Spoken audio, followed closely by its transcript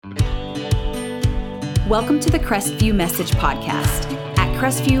Welcome to the Crestview Message Podcast. At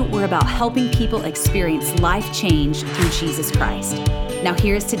Crestview, we're about helping people experience life change through Jesus Christ. Now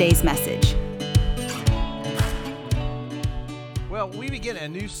here's today's message. Well, we begin a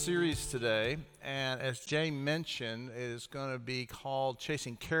new series today, and as Jay mentioned, it is going to be called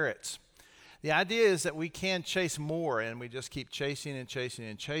Chasing Carrots. The idea is that we can chase more, and we just keep chasing and chasing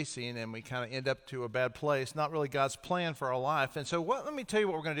and chasing, and we kind of end up to a bad place, not really God's plan for our life. And so let me tell you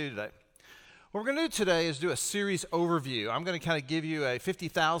what we're going to do today. What we're going to do today is do a series overview. I'm going to kind of give you a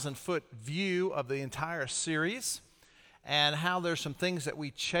 50,000-foot view of the entire series and how there's some things that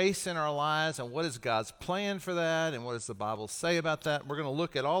we chase in our lives and what is God's plan for that and what does the Bible say about that. We're going to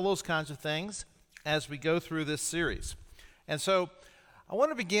look at all those kinds of things as we go through this series. And so I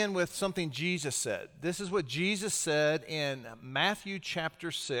want to begin with something Jesus said. This is what Jesus said in Matthew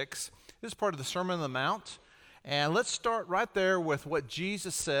chapter 6. This is part of the Sermon on the Mount. And let's start right there with what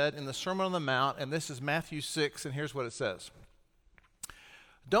Jesus said in the Sermon on the Mount, and this is Matthew 6, and here's what it says.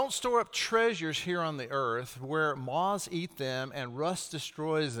 Don't store up treasures here on the earth where moths eat them and rust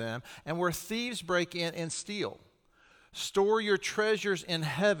destroys them, and where thieves break in and steal. Store your treasures in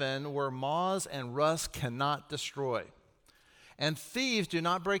heaven where moths and rust cannot destroy, and thieves do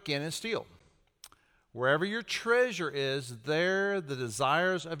not break in and steal. Wherever your treasure is, there the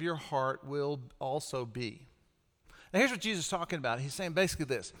desires of your heart will also be. Now, here's what Jesus is talking about. He's saying basically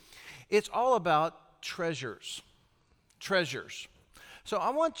this. It's all about treasures. Treasures. So I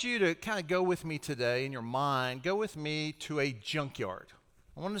want you to kind of go with me today in your mind. Go with me to a junkyard.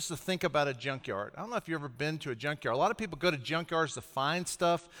 I want us to think about a junkyard. I don't know if you've ever been to a junkyard. A lot of people go to junkyards to find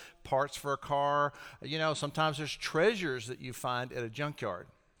stuff, parts for a car. You know, sometimes there's treasures that you find at a junkyard.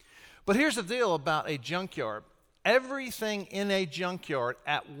 But here's the deal about a junkyard. Everything in a junkyard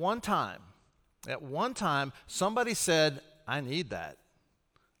at one time, somebody said, I need that.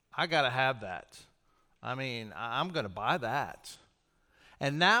 I got to have that. I mean, I'm going to buy that.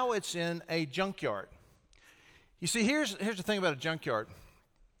 And now it's in a junkyard. You see, here's the thing about a junkyard.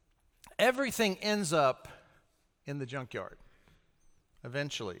 Everything ends up in the junkyard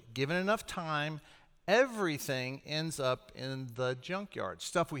eventually. Given enough time, everything ends up in the junkyard.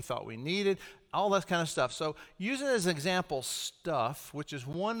 Stuff we thought we needed, all that kind of stuff. So using as an example stuff, which is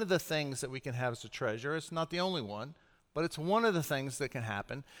one of the things that we can have as a treasure. It's not the only one, but it's one of the things that can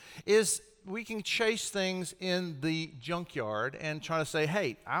happen, is we can chase things in the junkyard and try to say,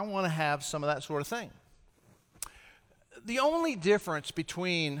 hey, I want to have some of that sort of thing. The only difference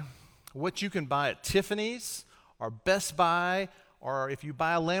between what you can buy at Tiffany's or Best Buy or if you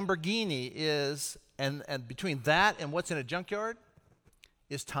buy a Lamborghini is, and between that and what's in a junkyard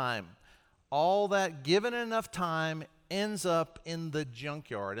is time. All that, given enough time, ends up in the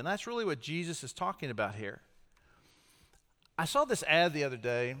junkyard. And that's really what Jesus is talking about here. I saw this ad the other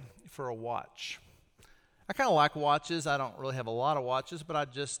day for a watch. I kind of like watches. I don't really have a lot of watches, but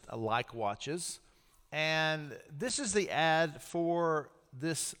I like watches. And this is the ad for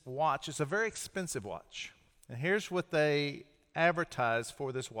this watch. It's a very expensive watch. And here's what they advertise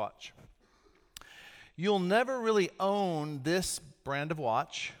for this watch. You'll never really own this brand of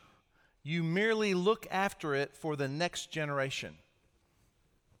watch. You merely look after it for the next generation.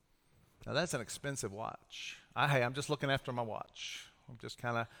 Now that's an expensive watch. Hey, I'm just looking after my watch. I'm just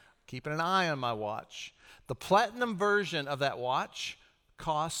kind of keeping an eye on my watch. The platinum version of that watch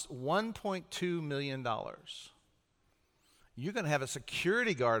costs $1.2 million. You're going to have a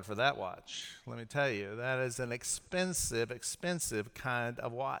security guard for that watch. Let me tell you, that is an expensive kind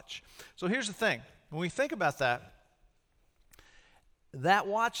of watch. So here's the thing. When we think about that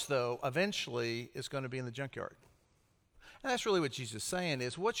watch, though, eventually is going to be in the junkyard. And that's really what Jesus is saying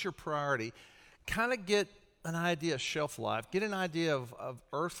is, what's your priority? Kind of get an idea of shelf life. Get an idea of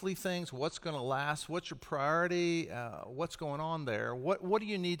earthly things, what's going to last, what's your priority, what's going on there. What do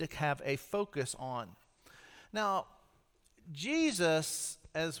you need to have a focus on? Now, Jesus,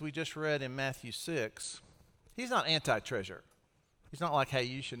 as we just read in Matthew 6, he's not anti-treasure. He's not like, hey,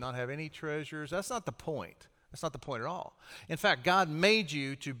 you should not have any treasures. That's not the point. That's not the point at all. In fact, God made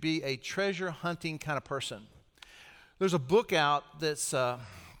you to be a treasure hunting kind of person. There's a book out that's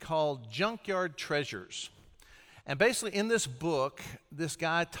called Junkyard Treasures. And basically in this book, this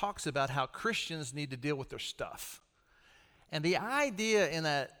guy talks about how Christians need to deal with their stuff. And the idea in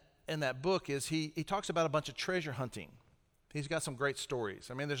that book is he talks about a bunch of treasure hunting. He's got some great stories.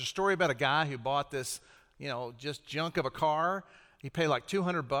 I mean, there's a story about a guy who bought this, just junk of a car. He paid like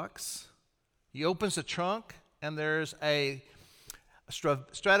 $200. He opens the trunk, and there's a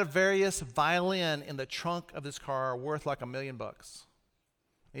Stradivarius violin in the trunk of this car worth like $1 million.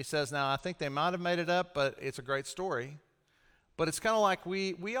 He says, now, I think they might have made it up, but it's a great story. But it's kind of like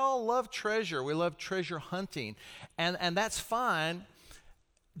we all love treasure. We love treasure hunting. And that's fine.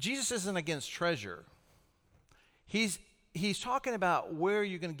 Jesus isn't against treasure. He's talking about where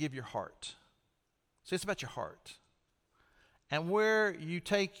you're going to give your heart. So it's about your heart. And where you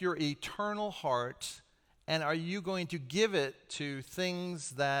take your eternal heart, and are you going to give it to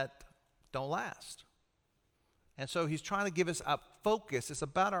things that don't last? And so he's trying to give us a focus. It's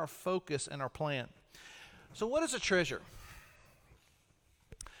about our focus and our plan. So what is a treasure?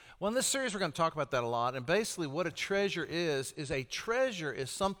 Well, in this series, we're going to talk about that a lot. And basically what a treasure is a treasure is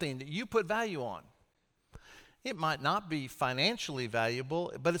something that you put value on. It might not be financially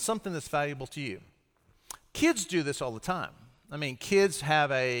valuable, but it's something that's valuable to you. Kids do this all the time. I mean, kids have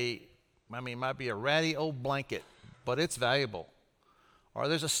it might be a ratty old blanket, but it's valuable. Or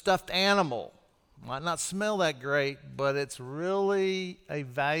there's a stuffed animal. Might not smell that great, but it's really a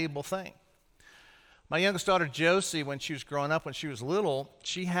valuable thing. My youngest daughter, Josie, when she was growing up, when she was little,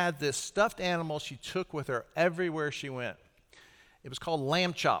 she had this stuffed animal she took with her everywhere she went. It was called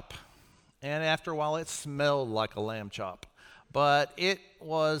Lamb Chop. And after a while, it smelled like a lamb chop. But it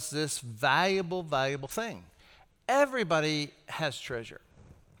was this valuable, valuable thing. Everybody has treasure.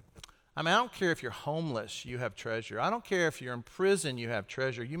 I mean, I don't care if you're homeless, you have treasure. I don't care if you're in prison, you have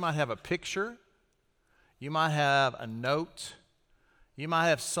treasure. You might have a picture. You might have a note. You might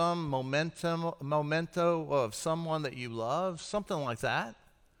have some memento of someone that you love, something like that.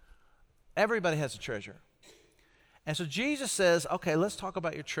 Everybody has a treasure. And so Jesus says, okay, let's talk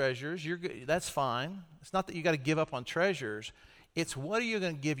about your treasures. That's fine. It's not that you got to give up on treasures. It's what are you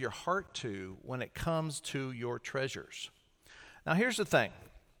going to give your heart to when it comes to your treasures. Now, here's the thing.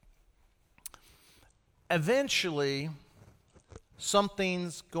 Eventually,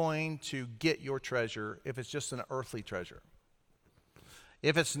 something's going to get your treasure if it's just an earthly treasure.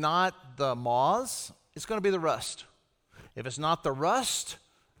 If it's not the moths, it's going to be the rust. If it's not the rust,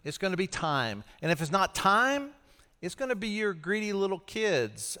 it's going to be time. And if it's not time, it's going to be your greedy little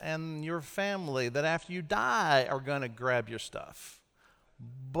kids and your family that after you die are going to grab your stuff.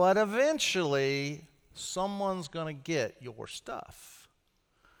 But eventually, someone's going to get your stuff.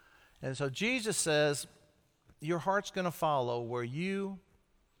 And so Jesus says, your heart's going to follow where you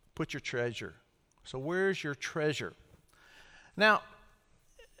put your treasure. So where's your treasure? Now,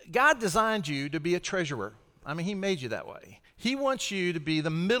 God designed you to be a treasurer. I mean, he made you that way. He wants you to be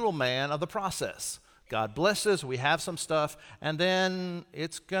the middleman of the process. God blesses, we have some stuff, and then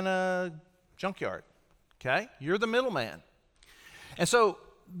it's going to junkyard, okay? You're the middleman. And so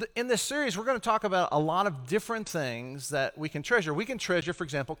in this series, we're going to talk about a lot of different things that we can treasure. We can treasure, for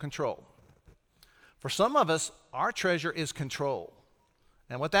example, control. For some of us, our treasure is control.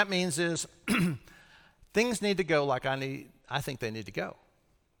 And what that means is things need to go like I think they need to go.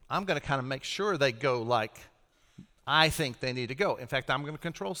 I'm going to kind of make sure they go like I think they need to go. In fact, I'm going to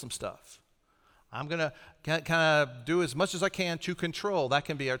control some stuff. I'm going to kind of do as much as I can to control. That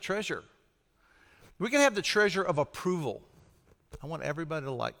can be our treasure. We can have the treasure of approval. I want everybody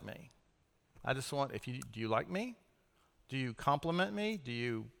to like me. I just want, do you like me? Do you compliment me?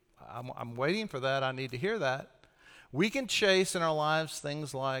 I'm waiting for that. I need to hear that. We can chase in our lives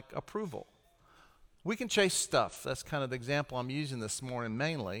things like approval. We can chase stuff. That's kind of the example I'm using this morning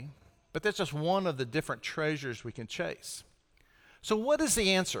mainly. But that's just one of the different treasures we can chase. So what is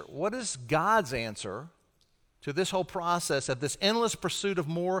the answer? What is God's answer to this whole process of this endless pursuit of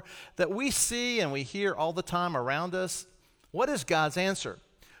more that we see and we hear all the time around us? What is God's answer?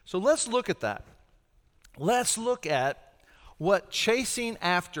 So let's look at that. Let's look at what chasing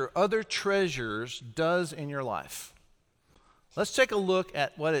after other treasures does in your life. Let's take a look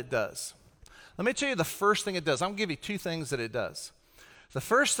at what it does. Let me tell you the first thing it does. I'm going to give you two things that it does. The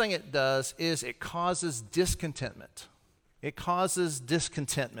first thing it does is it causes discontentment. It causes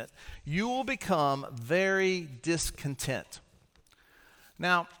discontentment. You will become very discontent.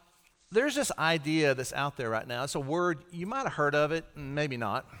 Now, there's this idea that's out there right now. It's a word, you might have heard of it, maybe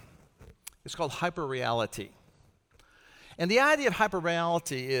not. It's called hyperreality. And the idea of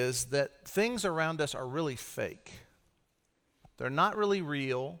hyperreality is that things around us are really fake. They're not really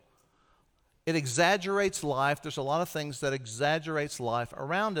real. It exaggerates life. There's a lot of things that exaggerates life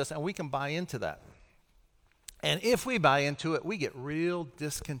around us, and we can buy into that. And if we buy into it, we get real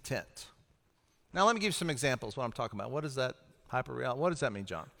discontent. Now, let me give you some examples of what I'm talking about. What is that hyperreality? What does that mean,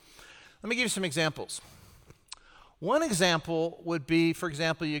 John? Let me give you some examples. One example would be, for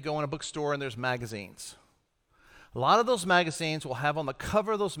example, you go in a bookstore and there's magazines. A lot of those magazines will have on the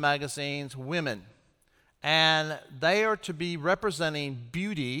cover of those magazines women. And they are to be representing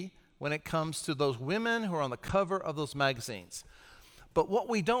beauty when it comes to those women who are on the cover of those magazines. But what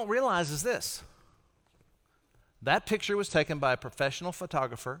we don't realize is this. That picture was taken by a professional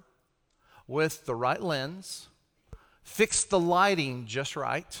photographer with the right lens, fixed the lighting just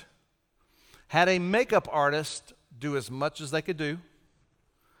right, had a makeup artist do as much as they could do.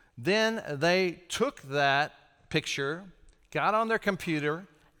 Then they took that picture, got on their computer,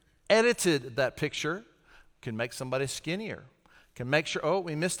 edited that picture, can make somebody skinnier, can make sure, oh,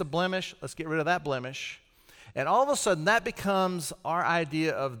 we missed a blemish, let's get rid of that blemish. And all of a sudden, that becomes our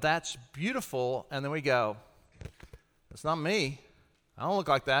idea of that's beautiful, and then we go, it's not me. I don't look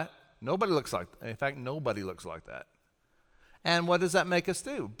like that. Nobody looks like that. In fact, nobody looks like that. And what does that make us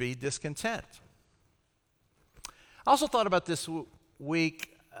do? Be discontent. I also thought about this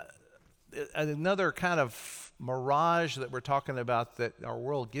week, another kind of mirage that we're talking about that our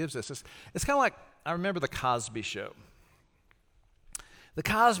world gives us. It's kind of like, I remember the Cosby Show. The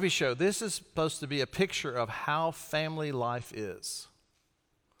Cosby Show, this is supposed to be a picture of how family life is.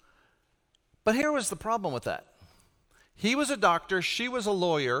 But here was the problem with that. He was a doctor, she was a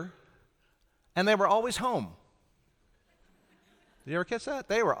lawyer, and they were always home. Did you ever catch that?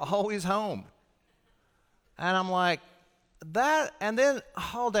 They were always home. And I'm like, that, and then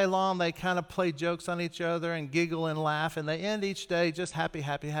all day long they kind of play jokes on each other and giggle and laugh, and they end each day just happy,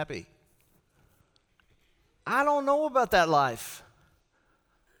 happy, happy. I don't know about that life.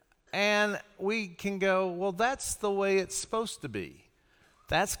 And we can go, well, that's the way it's supposed to be.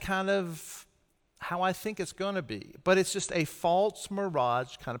 That's kind of how I think it's going to be. But it's just a false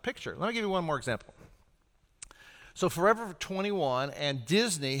mirage kind of picture. Let me give you one more example. So Forever 21 and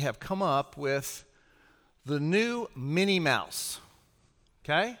Disney have come up with the new Minnie Mouse.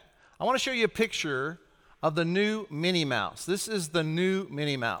 Okay? I want to show you a picture of the new Minnie Mouse. This is the new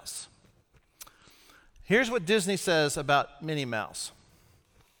Minnie Mouse. Here's what Disney says about Minnie Mouse.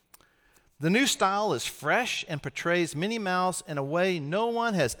 The new style is fresh and portrays Minnie Mouse in a way no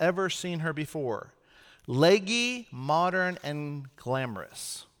one has ever seen her before. Leggy, modern, and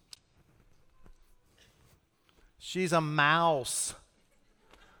glamorous. She's a mouse.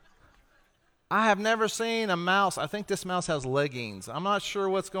 I have never seen a mouse. I think this mouse has leggings. I'm not sure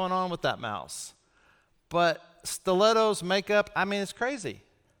what's going on with that mouse. But stilettos, makeup, I mean, it's crazy.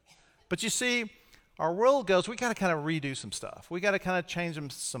 But you see, our world goes, we got to kind of redo some stuff. We got to kind of change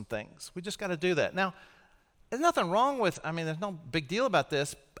some things. We just got to do that. Now, there's nothing wrong with, there's no big deal about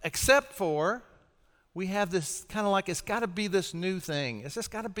this, except for we have this kind of like, it's got to be this new thing. It's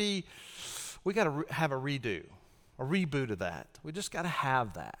just got to be, we got to have a redo, a reboot of that. We just got to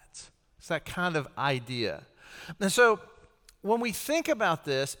have that. It's that kind of idea. And so when we think about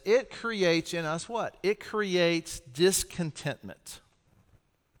this, it creates in us what? It creates discontentment.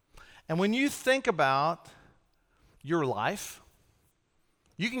 And when you think about your life,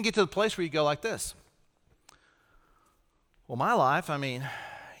 you can get to the place where you go like this. Well, my life, I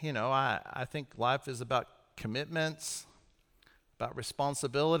think life is about commitments, about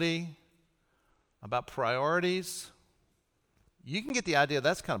responsibility, about priorities. You can get the idea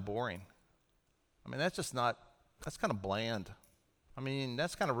that's kind of boring. That's kind of bland.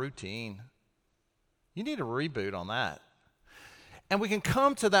 That's kind of routine. You need a reboot on that. And we can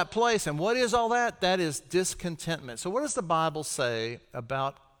come to that place, and what is all that? That is discontentment. So what does the Bible say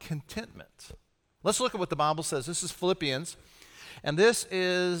about contentment? Let's look at what the Bible says. This is Philippians, and this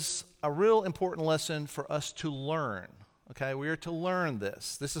is a real important lesson for us to learn. Okay, we are to learn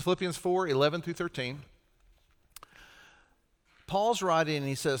this. This is Philippians 4, 11 through 13. Paul's writing, and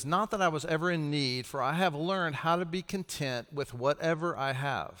he says, "Not that I was ever in need, for I have learned how to be content with whatever I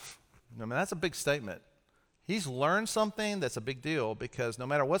have." That's a big statement. He's learned something that's a big deal because no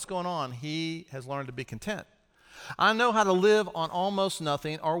matter what's going on, he has learned to be content. "I know how to live on almost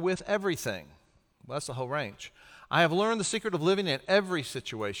nothing or with everything." Well, that's the whole range. "I have learned the secret of living in every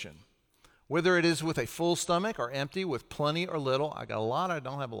situation, whether it is with a full stomach or empty, with plenty or little. I got a lot, I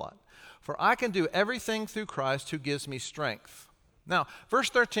don't have a lot. For I can do everything through Christ who gives me strength." Now, verse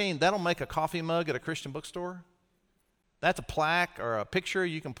 13, that'll make a coffee mug at a Christian bookstore. That's a plaque or a picture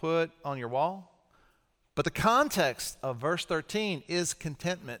you can put on your wall. But the context of verse 13 is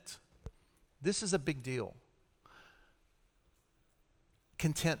contentment. This is a big deal.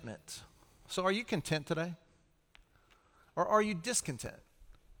 Contentment. So are you content today? Or are you discontent?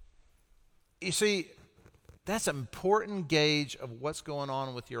 You see, that's an important gauge of what's going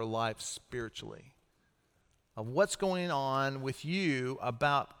on with your life spiritually, of what's going on with you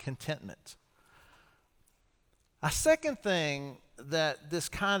about contentment. A second thing that this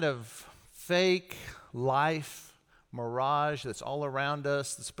kind of fake life mirage that's all around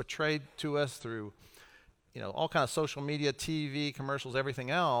us, that's portrayed to us through all kind of social media, TV, commercials, everything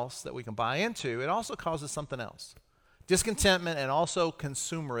else that we can buy into, it also causes something else. Discontentment and also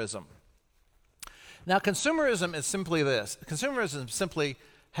consumerism. Now, consumerism is simply this. Consumerism is simply,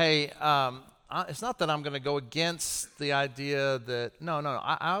 hey, it's not that I'm going to go against the idea that,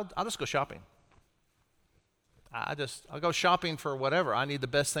 I'll just go shopping. I'll go shopping for whatever. I need the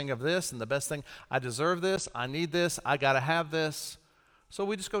best thing of this and the best thing. I deserve this. I need this. I got to have this. So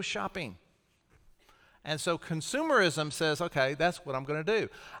we just go shopping. And so consumerism says, okay, that's what I'm going to do.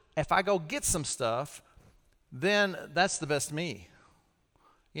 If I go get some stuff, then that's the best me.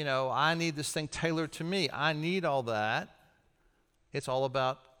 I need this thing tailored to me. I need all that. It's all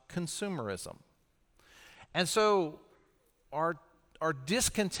about consumerism. And so our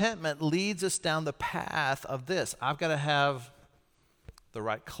discontentment leads us down the path of this. I've got to have the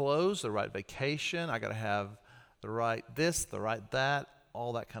right clothes, the right vacation. I got to have the right this, the right that,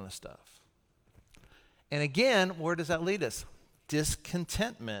 all that kind of stuff. And again, where does that lead us?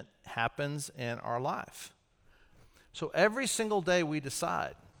 Discontentment happens in our life. So every single day we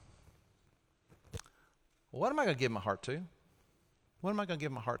decide, what am I going to give my heart to? What am I going to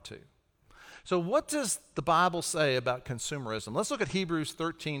give my heart to? So what does the Bible say about consumerism? Let's look at Hebrews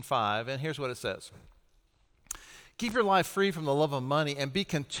 13:5, and here's what it says. Keep your life free from the love of money and be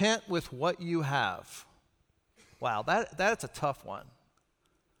content with what you have. Wow, that's a tough one.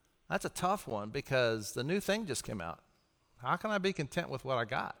 That's a tough one because the new thing just came out. How can I be content with what I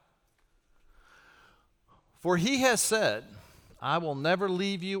got? For he has said, I will never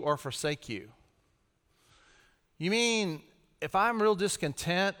leave you or forsake you. You mean, if I'm real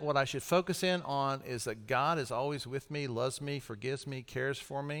discontent, what I should focus in on is that God is always with me, loves me, forgives me, cares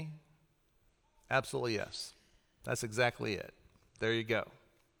for me? Absolutely yes. That's exactly it. There you go.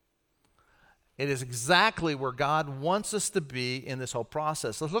 It is exactly where God wants us to be in this whole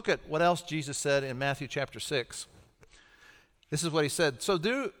process. Let's look at what else Jesus said in Matthew chapter 6. This is what he said. So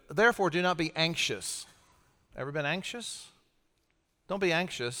therefore do not be anxious. Ever been anxious? Don't be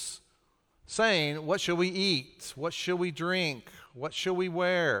anxious, saying, what shall we eat? What shall we drink? What shall we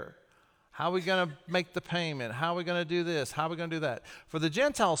wear? How are we going to make the payment? How are we going to do this? How are we going to do that? For the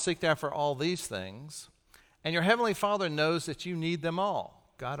Gentiles seek after all these things, and your heavenly Father knows that you need them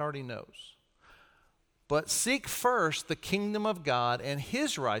all. God already knows. But seek first the kingdom of God and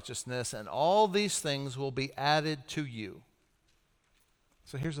his righteousness, and all these things will be added to you.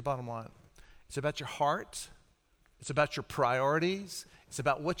 So here's the bottom line. It's about your heart. It's about your priorities. It's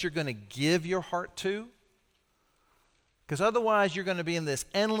about what you're going to give your heart to. Because otherwise you're going to be in this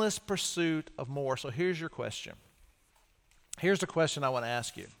endless pursuit of more. So here's your question. Here's the question I want to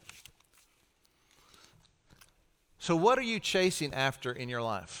ask you. So what are you chasing after in your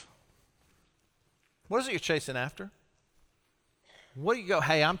life? What is it you're chasing after? What do you go,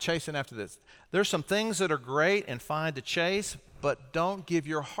 hey, I'm chasing after this. There's some things that are great and fine to chase, but don't give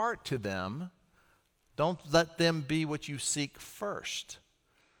your heart to them. Don't let them be what you seek first.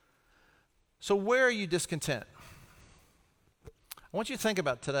 So where are you discontent? I want you to think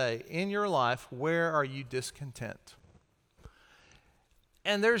about today, in your life, where are you discontent?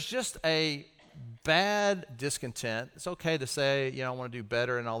 And there's just a bad discontent. It's okay to say, I want to do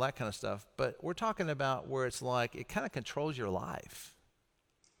better and all that kind of stuff, but we're talking about where it's like it kind of controls your life.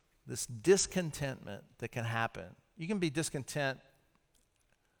 This discontentment that can happen. You can be discontent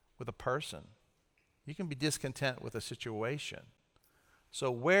with a person. You can be discontent with a situation.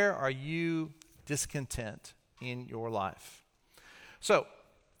 So where are you discontent in your life? So,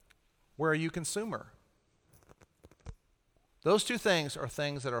 where are you consumer? Those two things are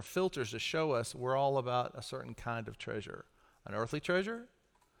things that are filters to show us we're all about a certain kind of treasure. An earthly treasure?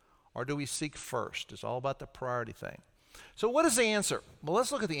 Or do we seek first? It's all about the priority thing. So what is the answer? Well,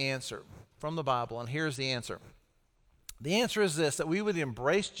 let's look at the answer from the Bible, and here's the answer. The answer is this, that we would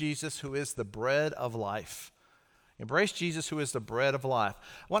embrace Jesus, who is the bread of life. Embrace Jesus, who is the bread of life.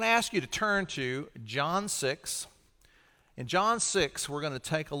 I want to ask you to turn to John 6. In John 6, we're going to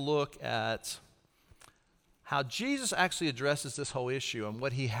take a look at how Jesus actually addresses this whole issue and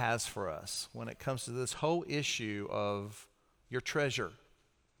what he has for us when it comes to this whole issue of your treasure.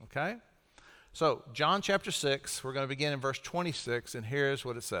 Okay? So, John chapter 6, we're going to begin in verse 26, and here's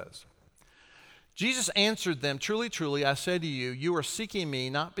what it says. Jesus answered them, truly, truly, I say to you, you are seeking me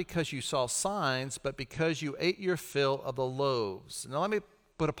not because you saw signs, but because you ate your fill of the loaves. Now, let me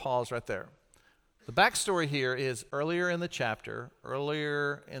put a pause right there. The backstory here is earlier in the chapter,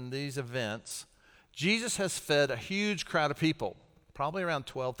 earlier in these events, Jesus has fed a huge crowd of people, probably around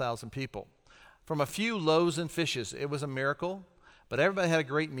 12,000 people, from a few loaves and fishes. It was a miracle, but everybody had a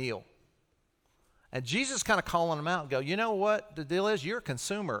great meal. And Jesus kind of calling them out and go, you know what the deal is? You're a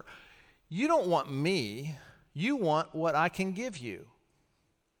consumer. You don't want me. You want what I can give you.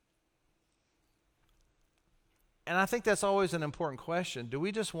 And I think that's always an important question. Do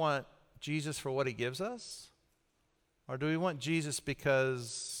we just want Jesus for what he gives us? Or do we want Jesus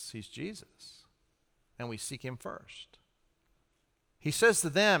because he's Jesus and we seek him first? He says to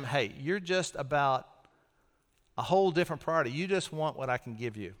them, hey, you're just about a whole different priority. You just want what I can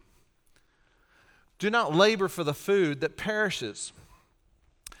give you. Do not labor for the food that perishes,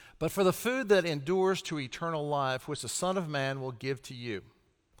 but for the food that endures to eternal life, which the Son of Man will give to you.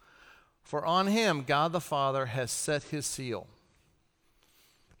 For on him God the Father has set his seal.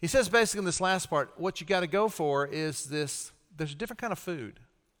 He says basically in this last part, what you got to go for is this, there's a different kind of food.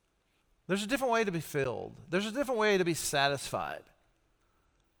 There's a different way to be filled. There's a different way to be satisfied.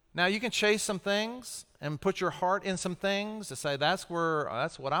 Now you can chase some things and put your heart in some things to say that's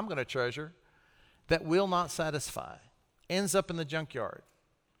what I'm going to treasure. That will not satisfy. Ends up in the junkyard.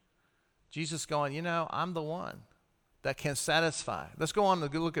 Jesus going, I'm the one that can satisfy. Let's go on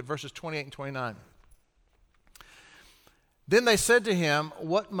and look at verses 28 and 29. Then they said to him,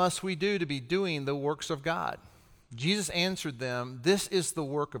 what must we do to be doing the works of God? Jesus answered them, this is the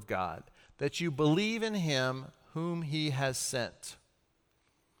work of God, that you believe in him whom he has sent.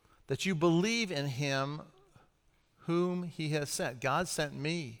 That you believe in him whom he has sent. God sent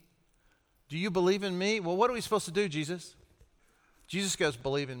me. Do you believe in me? Well, what are we supposed to do, Jesus? Jesus goes,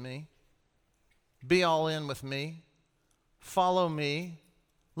 believe in me. Be all in with me. Follow me.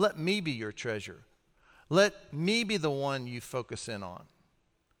 Let me be your treasure. Let me be the one you focus in on.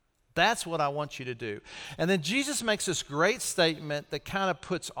 That's what I want you to do. And then Jesus makes this great statement that kind of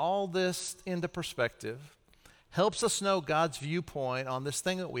puts all this into perspective, helps us know God's viewpoint on this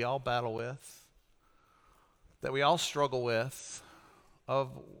thing that we all battle with, that we all struggle with, of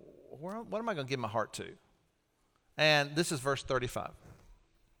what am I going to give my heart to? And this is verse 35,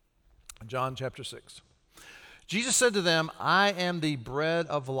 John chapter 6. Jesus said to them, I am the bread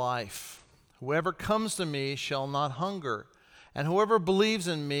of life. Whoever comes to me shall not hunger, and whoever believes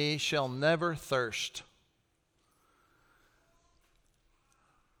in me shall never thirst.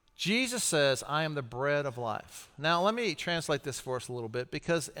 Jesus says, I am the bread of life. Now, let me translate this for us a little bit,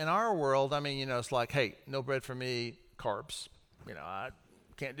 because in our world, it's like, hey, no bread for me, carbs. I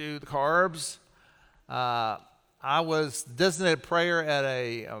can't do the carbs. I was designated prayer at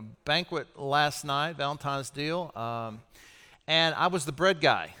a banquet last night, Valentine's deal, and I was the bread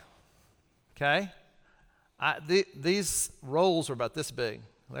guy. Okay? These rolls were about this big.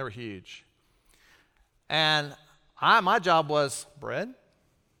 They were huge. And my job was bread.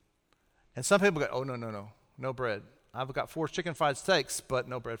 And some people go, oh, no bread. I've got 4 chicken fried steaks, but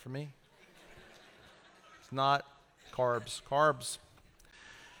no bread for me. It's not carbs.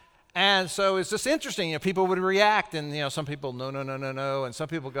 And so it's just interesting, people would react, and some people, no, and some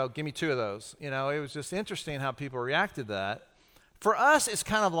people go, give me 2 of those. It was just interesting how people reacted to that. For us, it's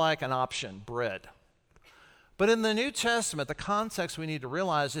kind of like an option, bread. But in the New Testament, the context we need to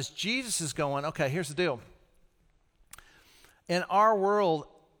realize is Jesus is going, okay, here's the deal. In our world,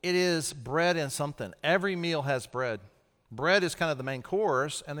 it is bread and something. Every meal has bread. Bread is kind of the main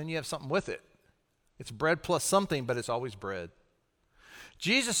course, and then you have something with it. It's bread plus something, but it's always bread.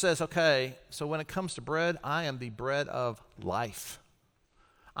 Jesus says, okay, so when it comes to bread, I am the bread of life.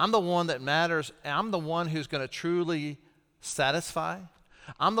 I'm the one that matters. I'm the one who's going to truly satisfy.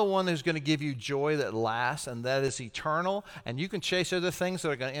 I'm the one who's going to give you joy that lasts and that is eternal. And you can chase other things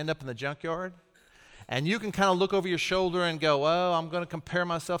that are going to end up in the junkyard. And you can kind of look over your shoulder and go, well, I'm going to compare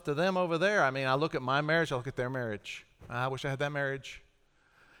myself to them over there. I look at my marriage, I look at their marriage. I wish I had that marriage.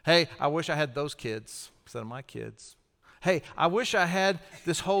 Hey, I wish I had those kids instead of my kids. Hey, I wish I had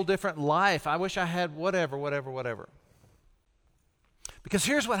this whole different life. I wish I had whatever. Because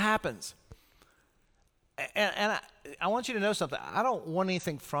here's what happens. And I want you to know something. I don't want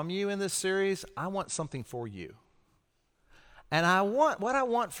anything from you in this series. I want something for you. And what I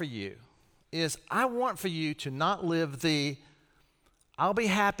want for you is I want for you to not live the I'll be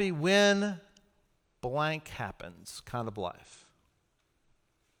happy when blank happens kind of life.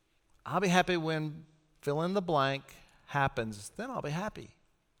 I'll be happy when fill in the blank happens, then I'll be happy.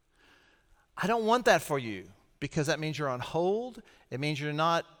 I don't want that for you because that means you're on hold. It means you're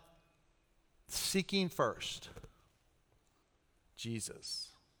not seeking first Jesus.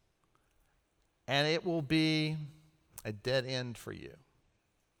 And it will be a dead end for you.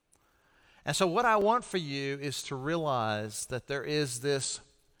 And so what I want for you is to realize that there is this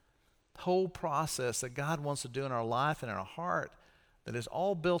whole process that God wants to do in our life and in our heart that is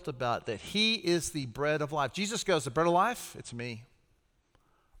all built about that He is the bread of life. Jesus goes, the bread of life, it's me.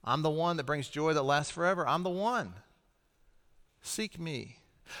 I'm the one that brings joy that lasts forever. I'm the one. Seek me.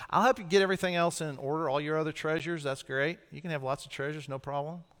 I'll help you get everything else in order, all your other treasures. That's great. You can have lots of treasures, no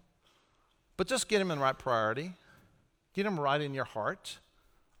problem. But just get them in right priority. Get them right in your heart.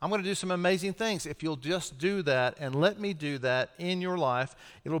 I'm going to do some amazing things. If you'll just do that and let me do that in your life,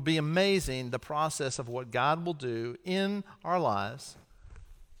 it'll be amazing, the process of what God will do in our lives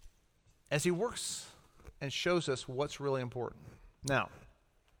as he works and shows us what's really important. Now,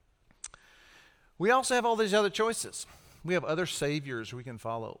 we also have all these other choices. We have other saviors we can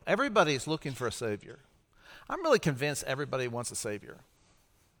follow. Everybody's looking for a savior. I'm really convinced everybody wants a savior.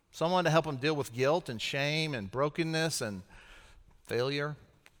 Someone to help them deal with guilt and shame and brokenness and failure.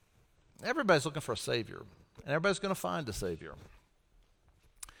 Everybody's looking for a savior, and everybody's going to find a savior.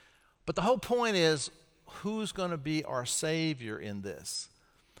 But the whole point is, who's going to be our savior in this?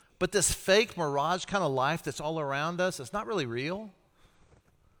 But this fake mirage kind of life that's all around us, it's not really real.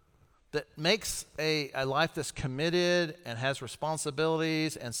 That makes a life that's committed and has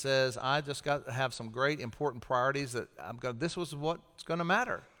responsibilities and says, I just got to have some great important priorities that this was what's going to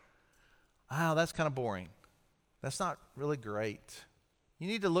matter. Wow, that's kind of boring. That's not really great. You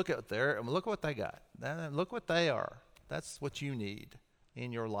need to look at look what they got. Look what they are. That's what you need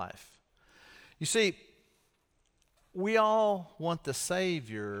in your life. You see, we all want the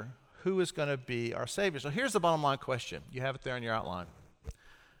Savior who is going to be our Savior. So here's the bottom line question. You have it there in your outline.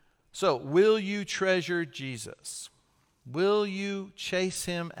 So, will you treasure Jesus? Will you chase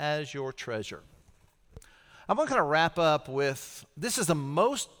him as your treasure? I'm going to kind of wrap up with, this is the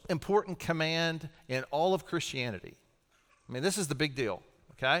most important command in all of Christianity. I mean, this is the big deal.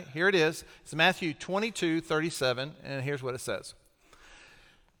 Okay, here it is. It's Matthew 22:37, and here's what it says.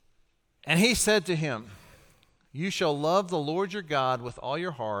 And he said to him, you shall love the Lord your God with all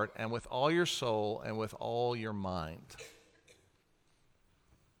your heart and with all your soul and with all your mind.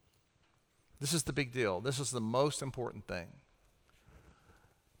 This is the big deal. This is the most important thing.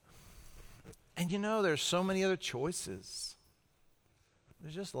 And you know, there's so many other choices.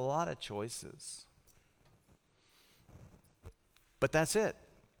 There's just a lot of choices. But that's it.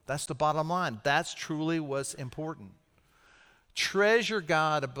 That's the bottom line. That's truly what's important. Treasure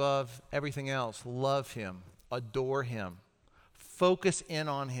God above everything else. Love him. Adore him. Focus in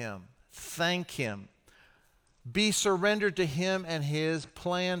on him. Thank him. Be surrendered to him and his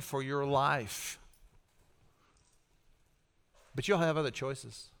plan for your life. But you'll have other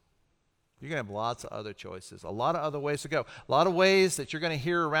choices. You're going to have lots of other choices, a lot of other ways to go, a lot of ways that you're going to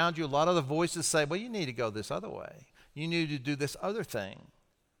hear around you, a lot of the voices say, well, you need to go this other way. You need to do this other thing.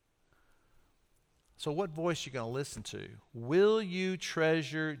 So what voice are you going to listen to? Will you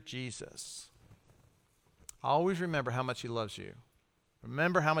treasure Jesus? Always remember how much he loves you.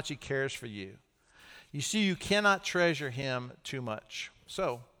 Remember how much he cares for you. You see, you cannot treasure him too much.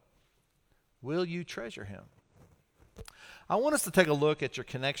 So, will you treasure him? I want us to take a look at your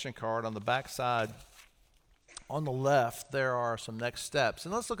connection card on the back side. On the left, there are some next steps.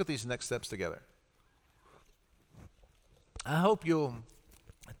 And let's look at these next steps together. I hope you'll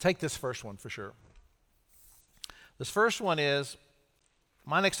take this first one for sure. This first one is,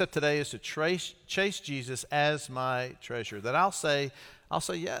 my next step today is to chase Jesus as my treasure. That I'll say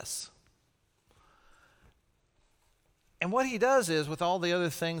yes. And what he does is, with all the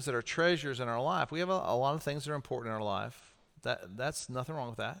other things that are treasures in our life, we have a lot of things that are important in our life. That's nothing wrong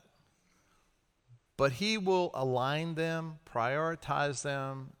with that. But he will align them, prioritize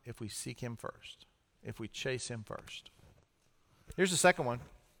them if we seek him first, if we chase him first. Here's the second one.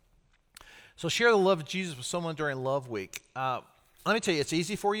 So share the love of Jesus with someone during Love Week. Let me tell you, it's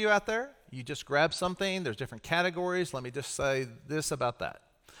easy for you out there. You just grab something. There's different categories. Let me just say this about that.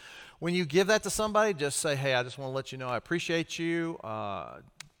 When you give that to somebody, just say, hey, I just want to let you know I appreciate you,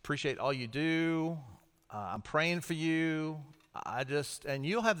 appreciate all you do. I'm praying for you. And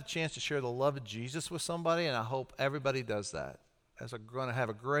you'll have the chance to share the love of Jesus with somebody, and I hope everybody does that. That's going to have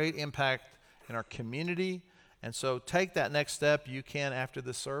a great impact in our community. And so take that next step. You can, after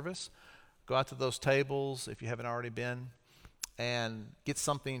this service, go out to those tables, if you haven't already been, and get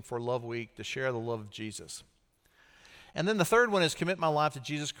something for Love Week to share the love of Jesus. And then the third one is commit my life to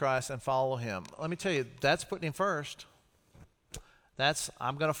Jesus Christ and follow him. Let me tell you, that's putting him first.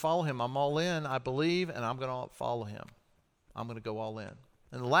 I'm going to follow him. I'm all in. I believe, and I'm going to follow him. I'm going to go all in.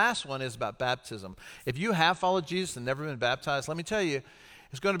 And the last one is about baptism. If you have followed Jesus and never been baptized, let me tell you,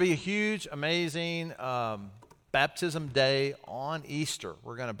 it's going to be a huge, amazing baptism day on Easter.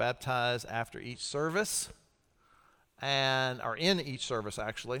 We're going to baptize after each service, or in each service,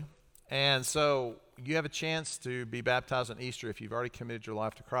 actually. And so you have a chance to be baptized on Easter if you've already committed your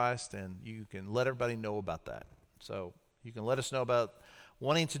life to Christ, and you can let everybody know about that. So you can let us know about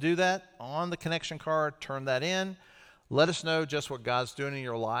wanting to do that on the connection card. Turn that in. Let us know just what God's doing in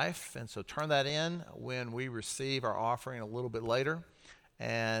your life. And so turn that in when we receive our offering a little bit later.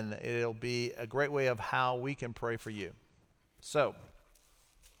 And it'll be a great way of how we can pray for you. So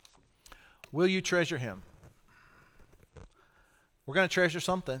Will you treasure him? We're going to treasure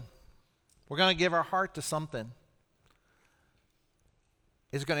something. We're going to give our heart to something.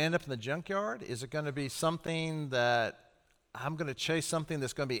 Is it going to end up in the junkyard? Is it going to be something that I'm going to chase something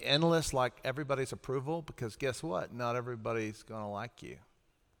that's going to be endless, like everybody's approval? Because guess what? Not everybody's going to like you.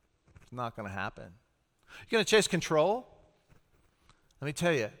 It's not going to happen. You're going to chase control? Let me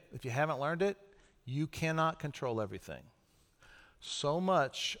tell you, if you haven't learned it, you cannot control everything. So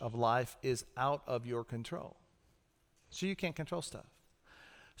much of life is out of your control. So you can't control stuff.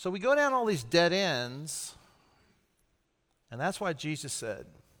 So we go down all these dead ends, and that's why Jesus said,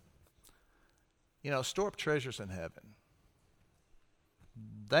 store up treasures in heaven.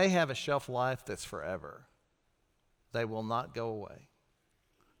 They have a shelf life that's forever. They will not go away.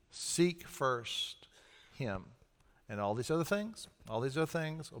 Seek first him, and all these other things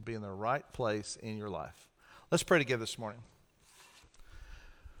will be in the right place in your life. Let's pray together this morning.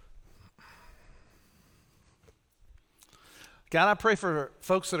 God, I pray for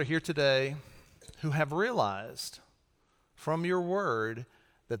folks that are here today who have realized from your word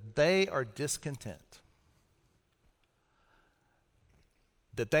that they are discontent.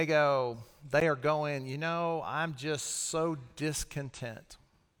 That they are going, I'm just so discontent.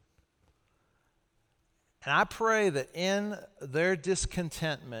 And I pray that in their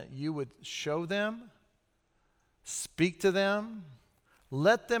discontentment, you would show them, speak to them,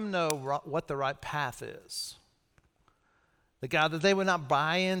 let them know what the right path is. That God, that they would not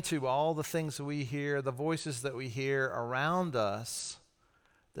buy into all the things that we hear, the voices that we hear around us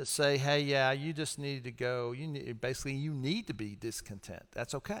that say, hey, yeah, you just need to go. You need to be discontent.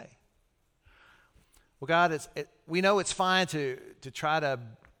 That's okay. Well, God, we know it's fine to try to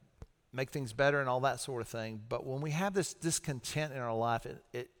make things better and all that sort of thing. But when we have this discontent in our life,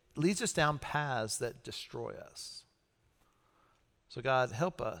 it leads us down paths that destroy us. So God,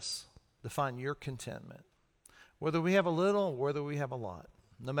 help us to find your contentment. Whether we have a little or whether we have a lot,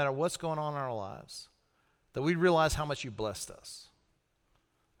 no matter what's going on in our lives, that we realize how much you blessed us,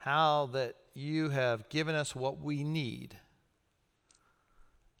 how that you have given us what we need.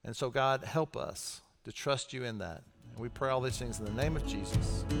 And so, God, help us to trust you in that. And we pray all these things in the name of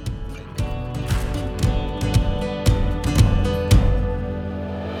Jesus.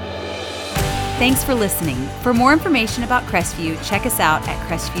 Thanks for listening. For more information about Crestview, check us out at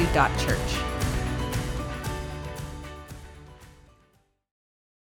crestview.church.